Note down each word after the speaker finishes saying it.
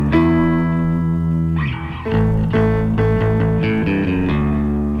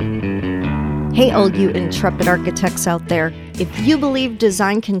Hey, all you intrepid architects out there. If you believe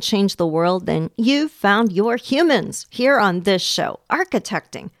design can change the world, then you've found your humans here on this show,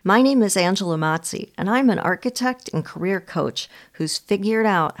 Architecting. My name is Angela Mazzi, and I'm an architect and career coach who's figured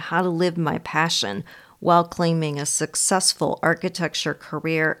out how to live my passion while claiming a successful architecture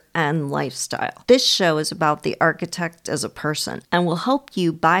career and lifestyle. This show is about the architect as a person and will help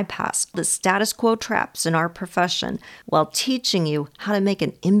you bypass the status quo traps in our profession while teaching you how to make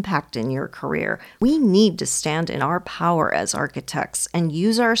an impact in your career. We need to stand in our power as architects and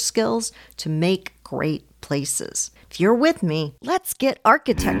use our skills to make great places. If you're with me, let's get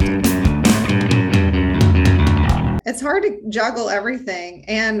architecting. It's hard to juggle everything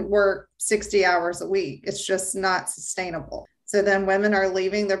and work 60 hours a week. It's just not sustainable. So then women are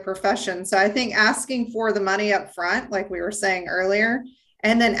leaving the profession. So I think asking for the money up front, like we were saying earlier,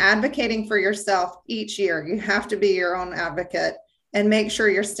 and then advocating for yourself each year. You have to be your own advocate and make sure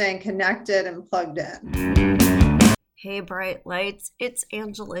you're staying connected and plugged in. Hey, Bright Lights, it's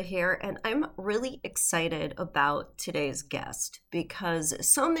Angela here, and I'm really excited about today's guest because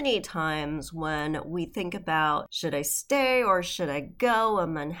so many times when we think about, should I stay or should I go?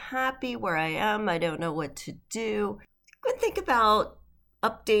 I'm unhappy where I am. I don't know what to do. We think about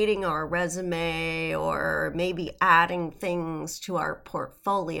updating our resume or maybe adding things to our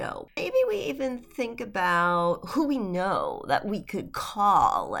portfolio. Maybe we even think about who we know that we could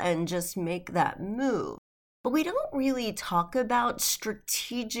call and just make that move. But we don't really talk about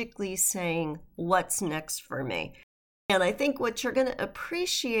strategically saying, what's next for me? And I think what you're going to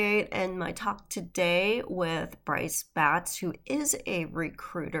appreciate in my talk today with Bryce Batts, who is a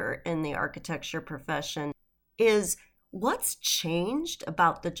recruiter in the architecture profession, is what's changed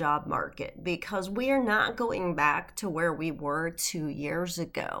about the job market, because we are not going back to where we were 2 years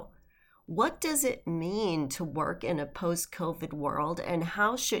ago. What does it mean to work in a post-COVID world, and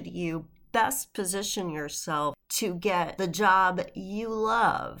how should you best position yourself to get the job you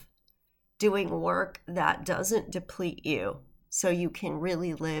love, doing work that doesn't deplete you so you can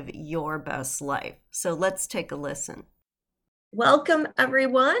really live your best life? So let's take a listen. Welcome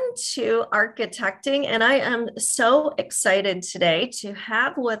everyone to Architecting, and I am so excited today to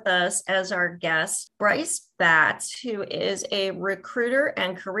have with us as our guest Bryce Batts, who is a recruiter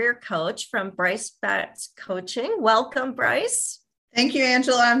and career coach from Bryce Batts Coaching. Welcome, Bryce. Thank you,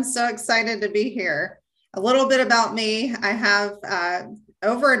 Angela. I'm so excited to be here. A little bit about me. I have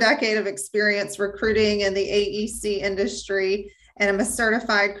over a decade of experience recruiting in the AEC industry, and I'm a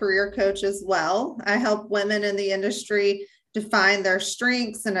certified career coach as well. I help women in the industry define their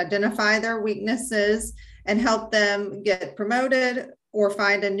strengths and identify their weaknesses and help them get promoted or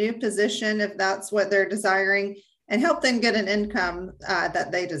find a new position if that's what they're desiring, and help them get an income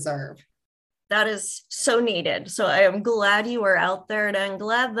that they deserve. That is so needed. So I am glad you are out there, and I'm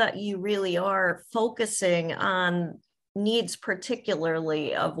glad that you really are focusing on needs,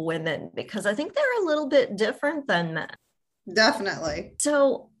 particularly of women, because I think they're a little bit different than men. Definitely.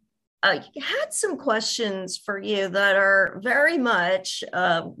 So I had some questions for you that are very much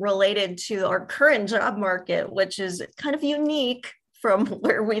related to our current job market, which is kind of unique from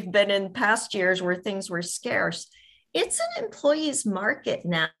where we've been in past years where things were scarce. It's an employee's market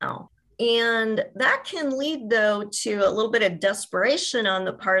now. And that can lead, though, to a little bit of desperation on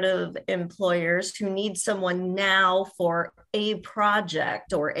the part of employers who need someone now for a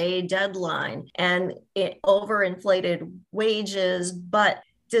project or a deadline, and overinflated wages. But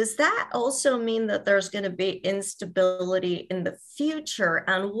does that also mean that there's going to be instability in the future?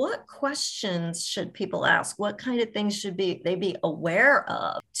 And what questions should people ask? What kind of things should they be aware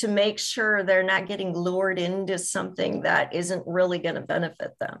of to make sure they're not getting lured into something that isn't really going to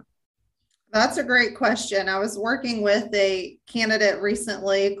benefit them? That's a great question. I was working with a candidate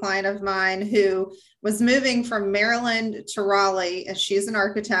recently, a client of mine who was moving from Maryland to Raleigh, and she's an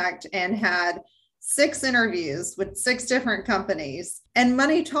architect, and had 6 interviews with 6 different companies. And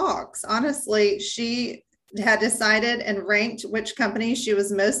money talks. Honestly, she had decided and ranked which company she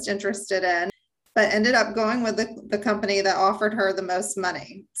was most interested in, but ended up going with the company that offered her the most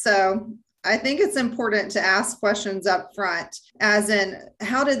money. So I think it's important to ask questions up front, as in,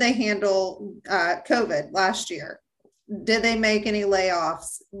 how did they handle COVID last year? Did they make any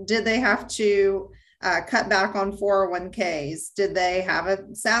layoffs? Did they have to cut back on 401ks? Did they have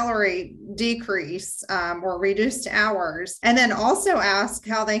a salary decrease or reduced hours? And then also ask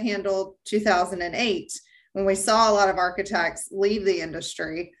how they handled 2008, when we saw a lot of architects leave the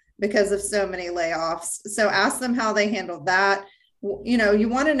industry because of so many layoffs. So ask them how they handled that. You know, you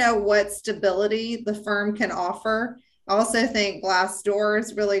want to know what stability the firm can offer. Also think Glassdoor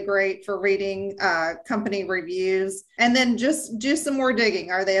is really great for reading company reviews. And then just do some more digging.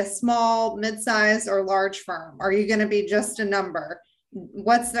 Are they a small, mid-size, or large firm? Are you going to be just a number?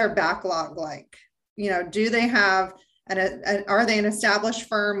 What's their backlog like? Do they have are they an established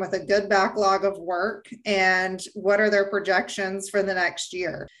firm with a good backlog of work? And what are their projections for the next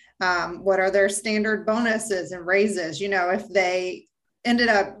year? What are their standard bonuses and raises? If they ended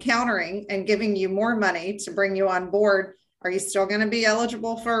up countering and giving you more money to bring you on board, are you still going to be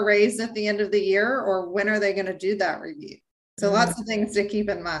eligible for a raise at the end of the year, or when are they going to do that review? So lots of things to keep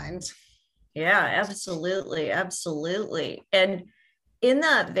in mind. Yeah, absolutely. Absolutely. And in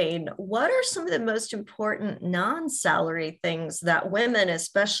that vein, what are some of the most important non-salary things that women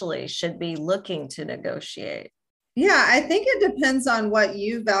especially should be looking to negotiate? Yeah, I think it depends on what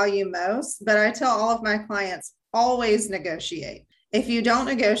you value most, but I tell all of my clients, always negotiate. If you don't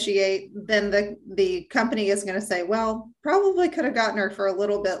negotiate, then the company is going to say, well, probably could have gotten her for a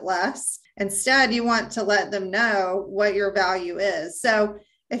little bit less. Instead, you want to let them know what your value is. So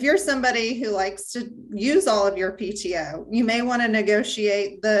if you're somebody who likes to use all of your PTO, you may want to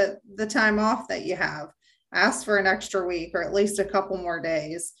negotiate the time off that you have. Ask for an extra week or at least a couple more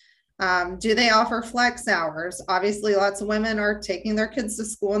days. Do they offer flex hours? Obviously, lots of women are taking their kids to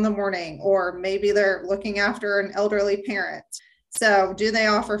school in the morning, or maybe they're looking after an elderly parent. So do they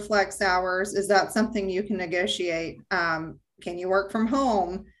offer flex hours? Is that something you can negotiate? Can you work from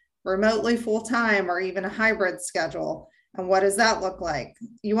home, remotely full time, or even a hybrid schedule? And what does that look like?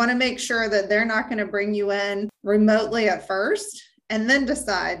 You want to make sure that they're not going to bring you in remotely at first and then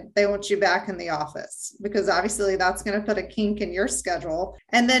decide they want you back in the office, because obviously that's going to put a kink in your schedule.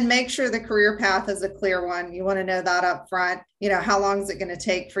 And then make sure the career path is a clear one. You want to know that up front. How long is it going to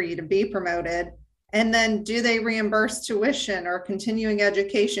take for you to be promoted? And then do they reimburse tuition or continuing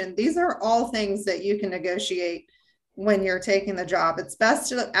education? These are all things that you can negotiate when you're taking the job. It's best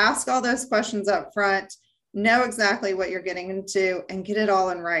to ask all those questions up front, know exactly what you're getting into, and get it all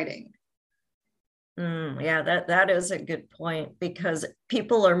in writing. Yeah, that is a good point, because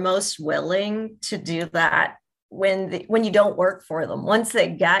people are most willing to do that when you don't work for them. Once they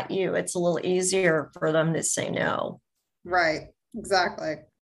got you, it's a little easier for them to say no. Right, exactly.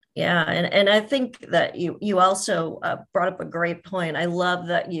 Yeah, and I think that you also brought up a great point. I love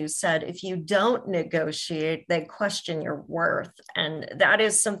that you said if you don't negotiate, they question your worth. And that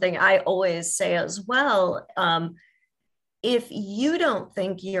is something I always say as well. If you don't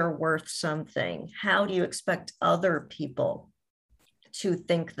think you're worth something, how do you expect other people to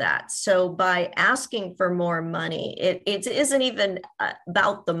think that? So by asking for more money, it isn't even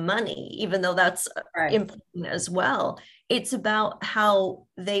about the money, even though that's right, important as well. It's about how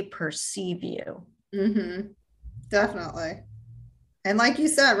they perceive you. Mm-hmm. Definitely. And like you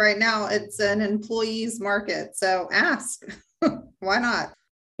said, right now it's an employee's market. So ask. Why not?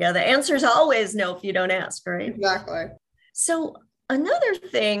 Yeah, the answer is always no if you don't ask, right? Exactly. So another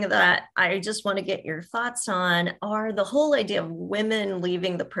thing that I just want to get your thoughts on are the whole idea of women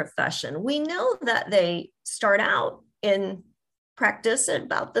leaving the profession. We know that they start out in practice at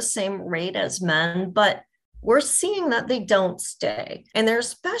about the same rate as men, but we're seeing that they don't stay. And they're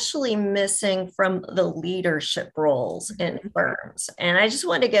especially missing from the leadership roles in firms. And I just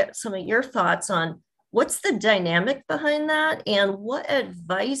want to get some of your thoughts on what's the dynamic behind that, and what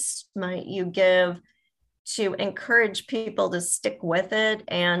advice might you give to encourage people to stick with it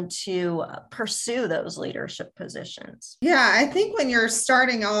and to pursue those leadership positions? Yeah, I think when you're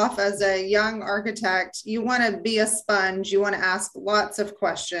starting off as a young architect, you want to be a sponge. You want to ask lots of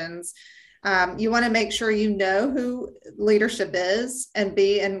questions. You want to make sure you know who leadership is and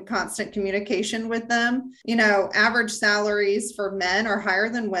be in constant communication with them. Average salaries for men are higher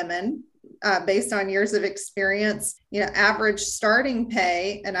than women. Based on years of experience, average starting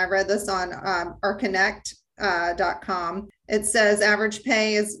pay, and I read this on ourconnect.com. It says average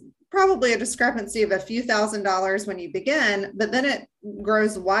pay is probably a discrepancy of a few $1,000s when you begin, but then it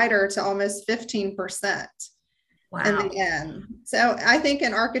grows wider to almost 15%. Wow. In the end. So I think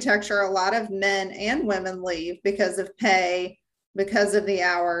in architecture, a lot of men and women leave because of pay, because of the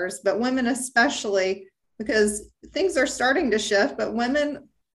hours, but women especially, because things are starting to shift, but women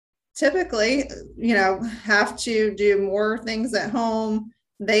typically, have to do more things at home.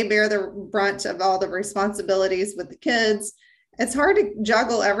 They bear the brunt of all the responsibilities with the kids. It's hard to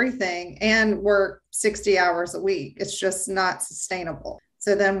juggle everything and work 60 hours a week. It's just not sustainable.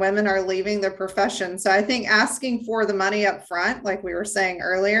 So then women are leaving the profession. So I think asking for the money up front, like we were saying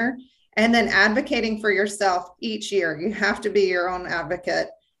earlier, and then advocating for yourself each year. You have to be your own advocate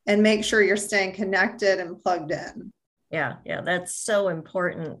and make sure you're staying connected and plugged in. Yeah, yeah, that's so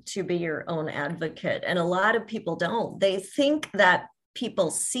important to be your own advocate. And a lot of people don't. They think that people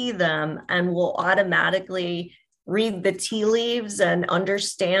see them and will automatically read the tea leaves and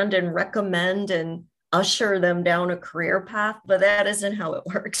understand and recommend and usher them down a career path, but that isn't how it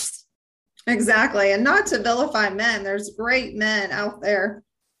works. Exactly. And not to vilify men, there's great men out there.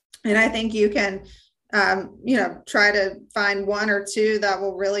 And I think you can, try to find one or two that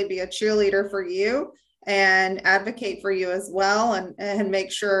will really be a cheerleader for you and advocate for you as well, and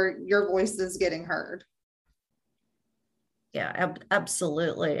make sure your voice is getting heard. Yeah,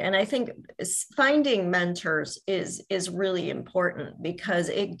 absolutely. And I think finding mentors is really important because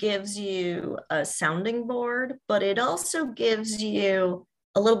it gives you a sounding board, but it also gives you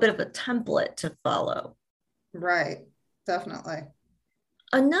a little bit of a template to follow. Right. Definitely.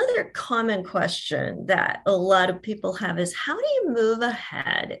 Another common question that a lot of people have is how do you move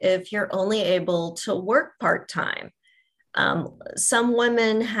ahead if you're only able to work part-time? Some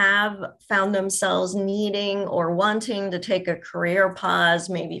women have found themselves needing or wanting to take a career pause,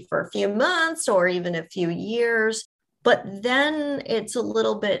 maybe for a few months or even a few years. But then it's a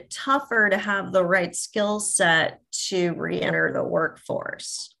little bit tougher to have the right skill set to re-enter the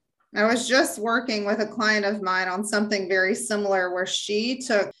workforce. I was just working with a client of mine on something very similar where she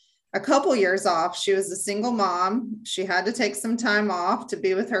took a couple years off. She was a single mom. She had to take some time off to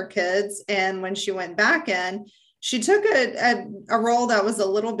be with her kids. And when she went back in, she took a role that was a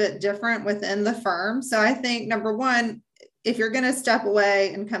little bit different within the firm. So I think, number one, if you're going to step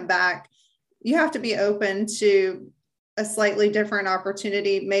away and come back, you have to be open to a slightly different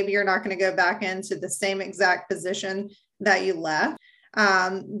opportunity. Maybe you're not going to go back into the same exact position that you left.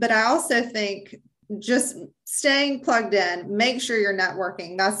 But I also think just staying plugged in, make sure you're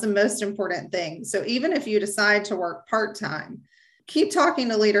networking. That's the most important thing. So even if you decide to work part-time, keep talking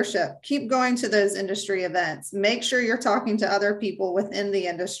to leadership, keep going to those industry events, make sure you're talking to other people within the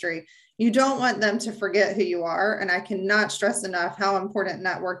industry. You don't want them to forget who you are. And I cannot stress enough how important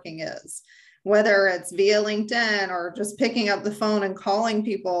networking is, whether it's via LinkedIn or just picking up the phone and calling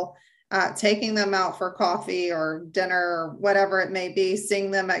people, taking them out for coffee or dinner or whatever it may be,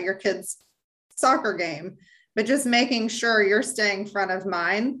 seeing them at your kids' soccer game, but just making sure you're staying front of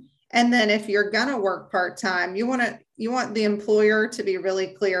mind. And then if you're going to work part-time, you want the employer to be really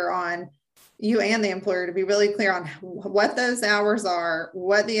clear on you, and the employer to be really clear on what those hours are,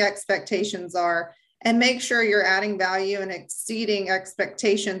 what the expectations are, and make sure you're adding value and exceeding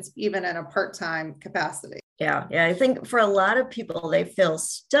expectations, even in a part-time capacity. Yeah. I think for a lot of people, they feel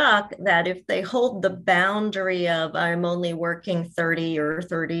stuck that if they hold the boundary of I'm only working 30 or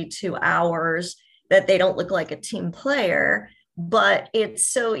 32 hours, that they don't look like a team player. But it's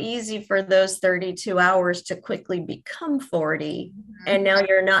so easy for those 32 hours to quickly become 40. And now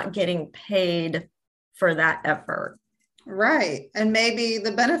you're not getting paid for that effort. Right. And maybe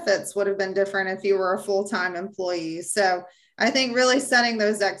the benefits would have been different if you were a full-time employee. So I think really setting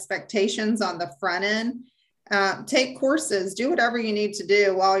those expectations on the front end, take courses, do whatever you need to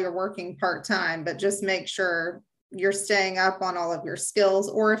do while you're working part-time, but just make sure you're staying up on all of your skills.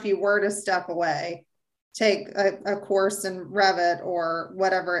 Or if you were to step away, take a course in Revit or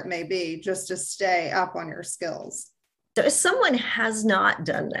whatever it may be, just to stay up on your skills. So if someone has not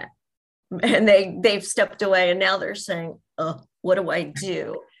done that and they've stepped away and now they're saying, oh, what do I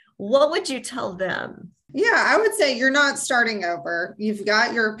do? What would you tell them? Yeah, I would say you're not starting over. You've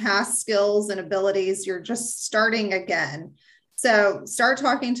got your past skills and abilities. You're just starting again. So start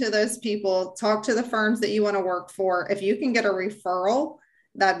talking to those people, talk to the firms that you want to work for. If you can get a referral,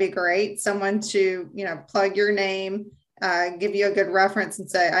 that'd be great. Someone to, plug your name, give you a good reference and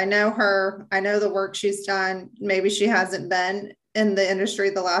say, I know her, I know the work she's done. Maybe she hasn't been in the industry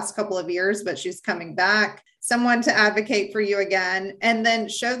the last couple of years, but she's coming back. Someone to advocate for you again, and then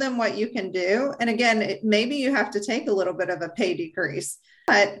show them what you can do. And again, maybe you have to take a little bit of a pay decrease,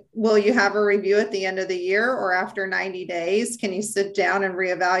 but will you have a review at the end of the year or after 90 days? Can you sit down and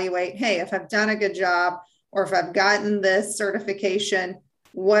reevaluate, hey, if I've done a good job or if I've gotten this certification,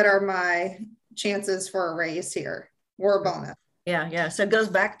 what are my chances for a raise here or a bonus? Yeah. So it goes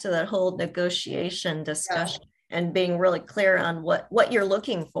back to that whole negotiation discussion and being really clear on what you're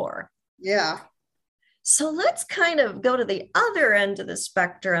looking for. Yeah. So let's kind of go to the other end of the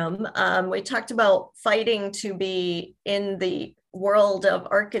spectrum. We talked about fighting to be in the world of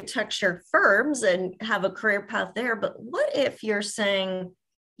architecture firms and have a career path there. But what if you're saying,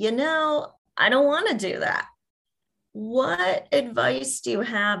 I don't want to do that? What advice do you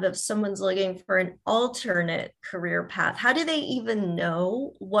have if someone's looking for an alternate career path? How do they even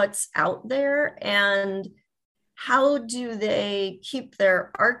know what's out there? And how do they keep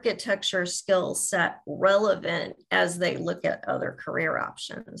their architecture skill set relevant as they look at other career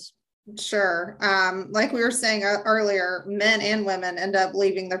options? Sure. Like we were saying earlier, men and women end up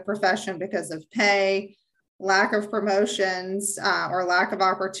leaving the profession because of pay, lack of promotions, or lack of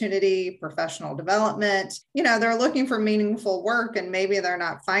opportunity, professional development. They're looking for meaningful work and maybe they're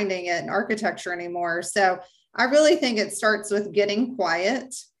not finding it in architecture anymore. So I really think it starts with getting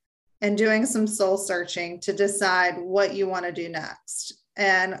quiet and doing some soul searching to decide what you want to do next.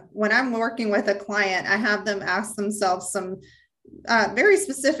 And when I'm working with a client, I have them ask themselves some very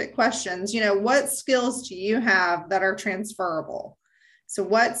specific questions. What skills do you have that are transferable? So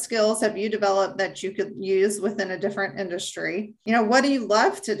what skills have you developed that you could use within a different industry? What do you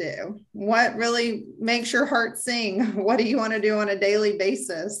love to do? What really makes your heart sing? What do you want to do on a daily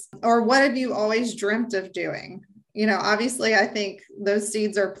basis? Or what have you always dreamt of doing? Obviously, I think those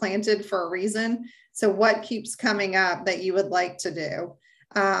seeds are planted for a reason. So what keeps coming up that you would like to do?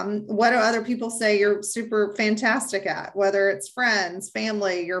 What do other people say you're super fantastic at, whether it's friends,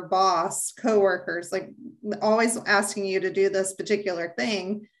 family, your boss, coworkers, like always asking you to do this particular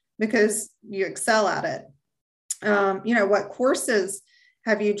thing because you excel at it. What courses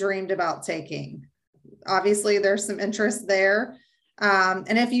have you dreamed about taking? Obviously, there's some interest there.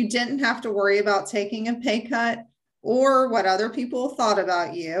 And if you didn't have to worry about taking a pay cut or what other people thought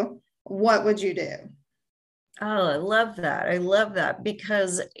about you, what would you do? Oh, I love that. I love that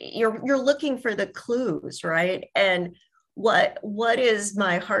because you're looking for the clues, right? And what is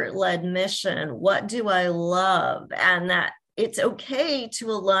my heart-led mission? What do I love? And that it's okay to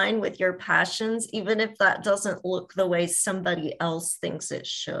align with your passions, even if that doesn't look the way somebody else thinks it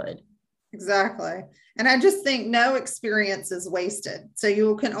should. Exactly. And I just think no experience is wasted. So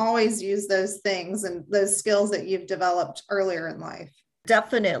you can always use those things and those skills that you've developed earlier in life.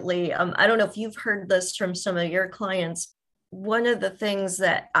 Definitely. I don't know if you've heard this from some of your clients. One of the things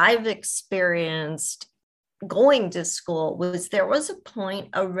that I've experienced going to school was there was a point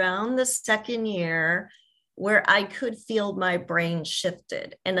around the second year where I could feel my brain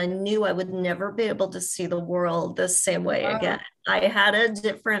shifted and I knew I would never be able to see the world the same way again. I had a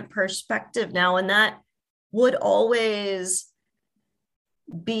different perspective now, and that would always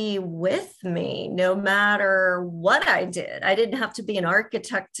be with me no matter what I did. I didn't have to be an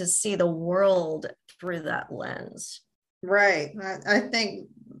architect to see the world through that lens. Right. I think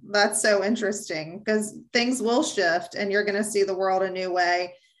that's so interesting because things will shift and you're going to see the world a new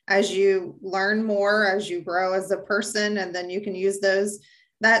way as you learn more, as you grow as a person, and then you can use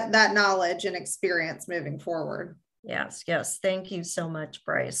that knowledge and experience moving forward. Yes. Thank you so much,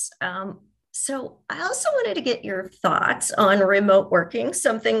 Bryce. So I also wanted to get your thoughts on remote working,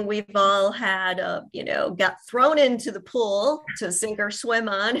 something we've all had, got thrown into the pool to sink or swim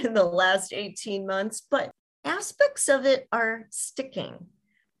on in the last 18 months, but aspects of it are sticking.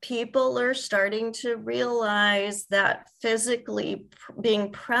 People are starting to realize that physically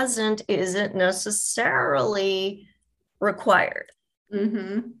being present isn't necessarily required.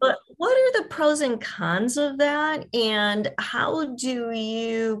 Mm-hmm. But what are the pros and cons of that? And how do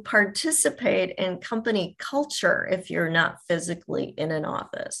you participate in company culture if you're not physically in an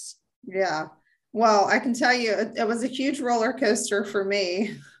office? Yeah. Well, I can tell you it was a huge roller coaster for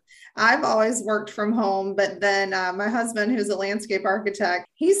me. I've always worked from home, but then my husband, who's a landscape architect,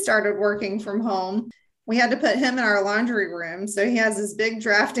 he started working from home. We had to put him in our laundry room. So he has this big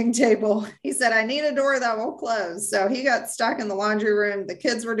drafting table. He said, I need a door that will close. So he got stuck in the laundry room. The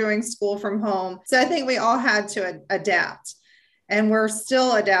kids were doing school from home. So I think we all had to adapt, and we're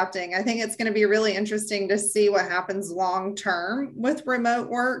still adapting. I think it's going to be really interesting to see what happens long term with remote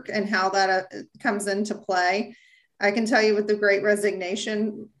work and how that comes into play. I can tell you with the Great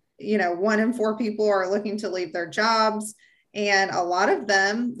Resignation, 1 in 4 people are looking to leave their jobs. And a lot of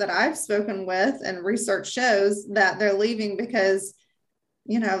them that I've spoken with and research shows that they're leaving because,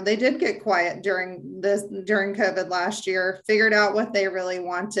 they did get quiet during COVID last year, figured out what they really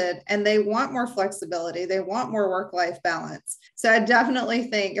wanted, and they want more flexibility. They want more work-life balance. So I definitely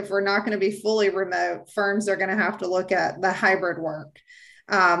think if we're not going to be fully remote, firms are going to have to look at the hybrid work.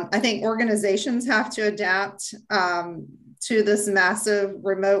 I think organizations have to adapt to this massive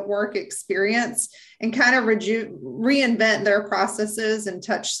remote work experience and kind of reinvent their processes and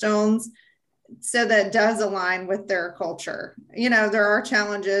touchstones so that it does align with their culture. There are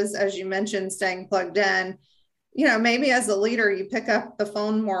challenges, as you mentioned, staying plugged in. Maybe as a leader, you pick up the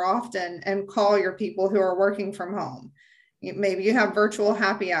phone more often and call your people who are working from home. Maybe you have virtual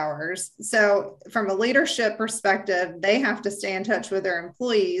happy hours. So from a leadership perspective, they have to stay in touch with their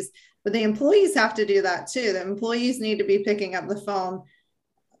employees, but the employees have to do that too. The employees need to be picking up the phone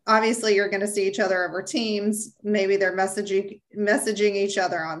obviously you're going to see each other over Teams. Maybe they're messaging each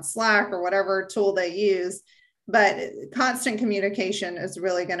other on Slack or whatever tool they use, but constant communication is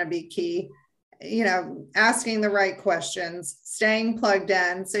really going to be key. Asking the right questions, staying plugged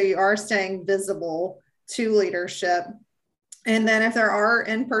in, so you are staying visible to leadership. And then if there are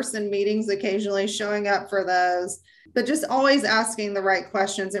in-person meetings, occasionally showing up for those, but just always asking the right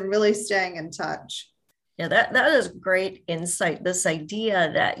questions and really staying in touch. Yeah, that is great insight. This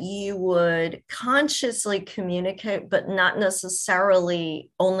idea that you would consciously communicate, but not necessarily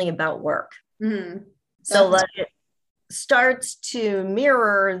only about work. Mm-hmm. So that it starts to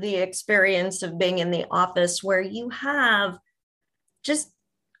mirror the experience of being in the office where you have just,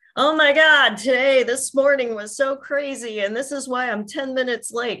 oh my God, this morning was so crazy. And this is why I'm 10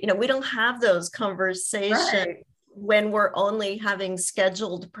 minutes late. We don't have those conversations right when we're only having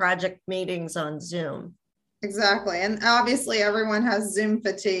scheduled project meetings on Zoom. Exactly. And obviously everyone has Zoom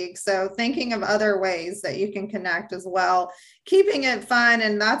fatigue. So thinking of other ways that you can connect as well, keeping it fun.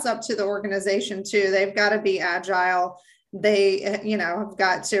 And that's up to the organization too. They've got to be agile. They, have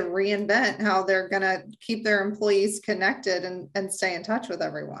got to reinvent how they're going to keep their employees connected and stay in touch with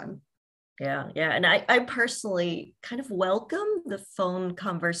everyone. Yeah. And I personally kind of welcome the phone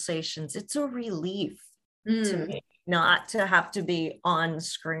conversations. It's a relief to me not to have to be on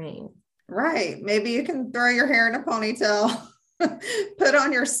screen. Right. Maybe you can throw your hair in a ponytail, put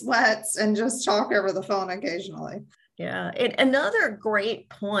on your sweats, and just talk over the phone occasionally. Yeah. And another great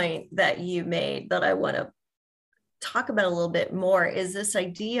point that you made that I want to talk about a little bit more is this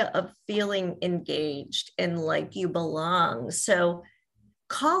idea of feeling engaged and like you belong. So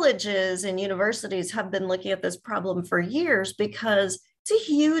colleges and universities have been looking at this problem for years because it's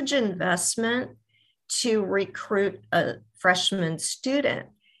a huge investment to recruit a freshman student.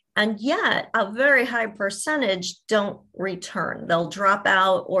 And yet a very high percentage don't return. They'll drop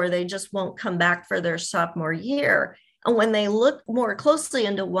out or they just won't come back for their sophomore year. And when they look more closely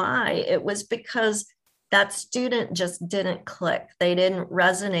into why, it was because that student just didn't click. They didn't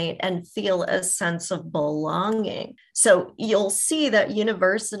resonate and feel a sense of belonging. So you'll see that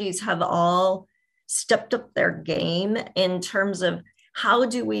universities have all stepped up their game in terms of how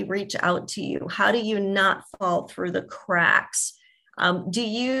do we reach out to you? How do you not fall through the cracks? Do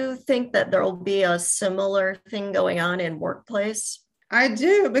you think that there will be a similar thing going on in workplace? I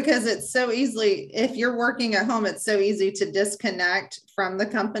do, because it's so easily, if you're working at home, it's so easy to disconnect from the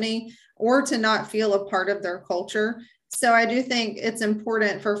company or to not feel a part of their culture. So I do think it's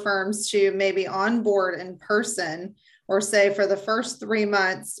important for firms to maybe onboard in person, or say for the first 3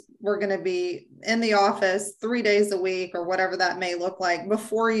 months, we're going to be in the office 3 days a week or whatever that may look like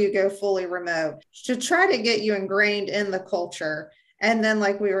before you go fully remote, to try to get you ingrained in the culture. And then,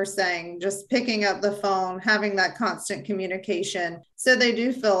 like we were saying, just picking up the phone, having that constant communication, so they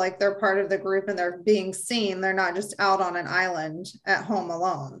do feel like they're part of the group and they're being seen. They're not just out on an island at home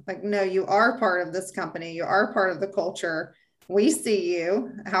alone. Like, no, you are part of this company. You are part of the culture. We see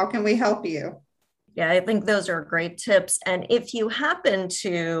you. How can we help you? Yeah, I think those are great tips. And if you happen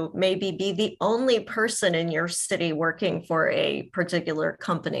to maybe be the only person in your city working for a particular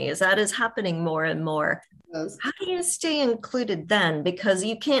company, as that is happening more and more, how do you stay included then? Because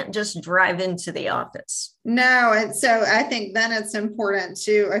you can't just drive into the office. No. And so I think then it's important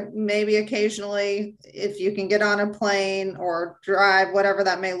to maybe occasionally, if you can get on a plane or drive, whatever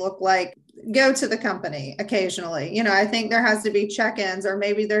that may look like, go to the company occasionally. I think there has to be check-ins, or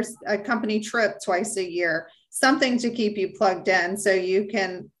maybe there's a company trip twice a year, something to keep you plugged in so you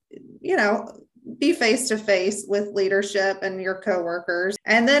can, be face-to-face with leadership and your coworkers.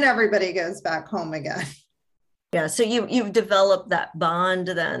 And then everybody goes back home again. Yeah. So you've developed that bond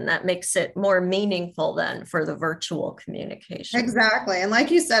then that makes it more meaningful then for the virtual communication. Exactly. And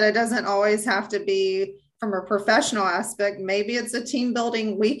like you said, it doesn't always have to be from a professional aspect. Maybe it's a team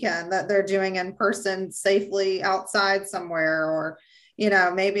building weekend that they're doing in person safely outside somewhere, or,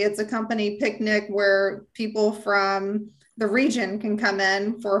 maybe it's a company picnic where people from the region can come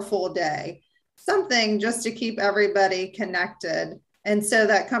in for a full day, something just to keep everybody connected. And so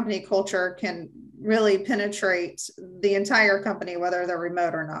that company culture can really penetrate the entire company, whether they're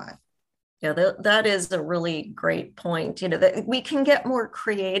remote or not. Yeah, that is a really great point. That we can get more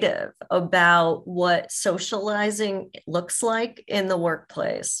creative about what socializing looks like in the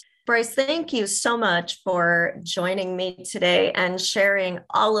workplace. Bryce, thank you so much for joining me today and sharing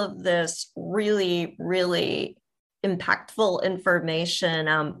all of this really, really impactful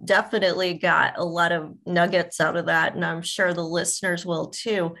information. Definitely got a lot of nuggets out of that, and I'm sure the listeners will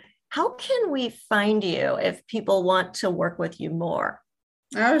too. How can we find you if people want to work with you more?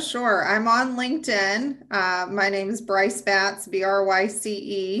 Oh, sure. I'm on LinkedIn. My name is Bryce Batts,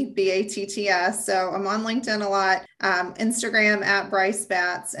 BryceBatts. So I'm on LinkedIn a lot. Instagram at Bryce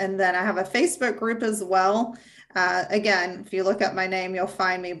Batts. And then I have a Facebook group as well. Again, if you look up my name, you'll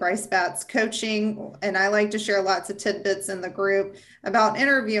find me, Bryce Batts Coaching. And I like to share lots of tidbits in the group about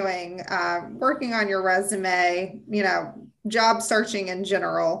interviewing, working on your resume, job searching in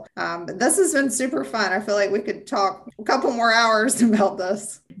general. But this has been super fun. I feel like we could talk a couple more hours about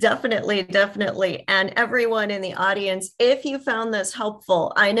this. Definitely, definitely. And everyone in the audience, if you found this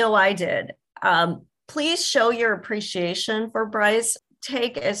helpful, I know I did, please show your appreciation for Bryce.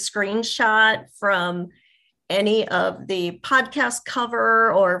 Take a screenshot from any of the podcast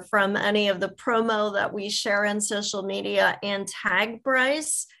cover or from any of the promo that we share on social media and tag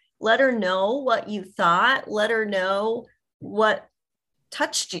Bryce. Let her know what you thought. Let her know what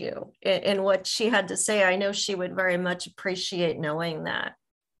touched you and what she had to say. I know she would very much appreciate knowing that.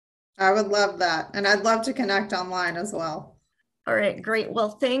 I would love that. And I'd love to connect online as well. All right, great. Well,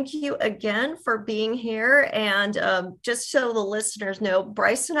 thank you again for being here. And just so the listeners know,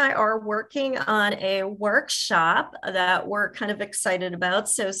 Bryce and I are working on a workshop that we're kind of excited about.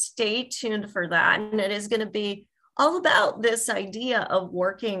 So stay tuned for that. And it is going to be all about this idea of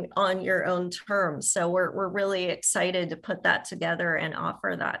working on your own terms. So we're really excited to put that together and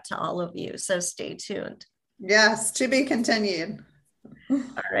offer that to all of you. So stay tuned. Yes, to be continued. All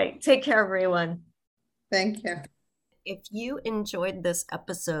right. Take care, everyone. Thank you. If you enjoyed this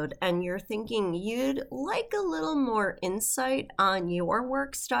episode and you're thinking you'd like a little more insight on your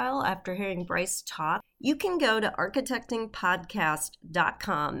work style after hearing Bryce talk, you can go to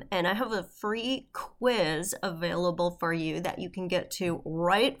architectingpodcast.com and I have a free quiz available for you that you can get to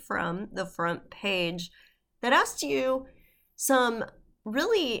right from the front page that asks you some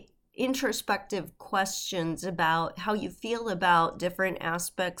really introspective questions about how you feel about different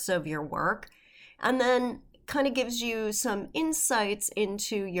aspects of your work, and then kind of gives you some insights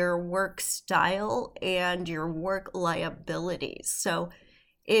into your work style and your work liabilities. So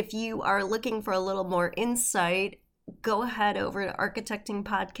if you are looking for a little more insight, go ahead over to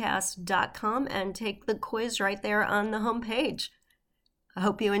architectingpodcast.com and take the quiz right there on the homepage. I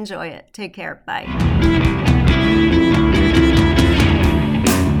hope you enjoy it. Take care. Bye.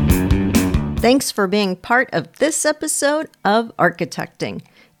 Thanks for being part of this episode of Architecting.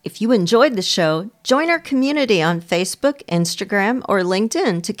 If you enjoyed the show, join our community on Facebook, Instagram, or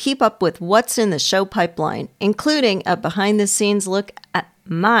LinkedIn to keep up with what's in the show pipeline, including a behind-the-scenes look at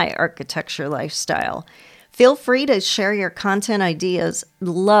my architecture lifestyle. Feel free to share your content ideas.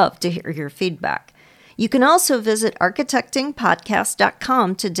 Love to hear your feedback. You can also visit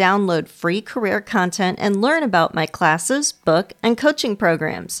architectingpodcast.com to download free career content and learn about my classes, book, and coaching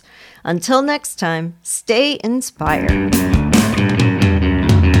programs. Until next time, stay inspired.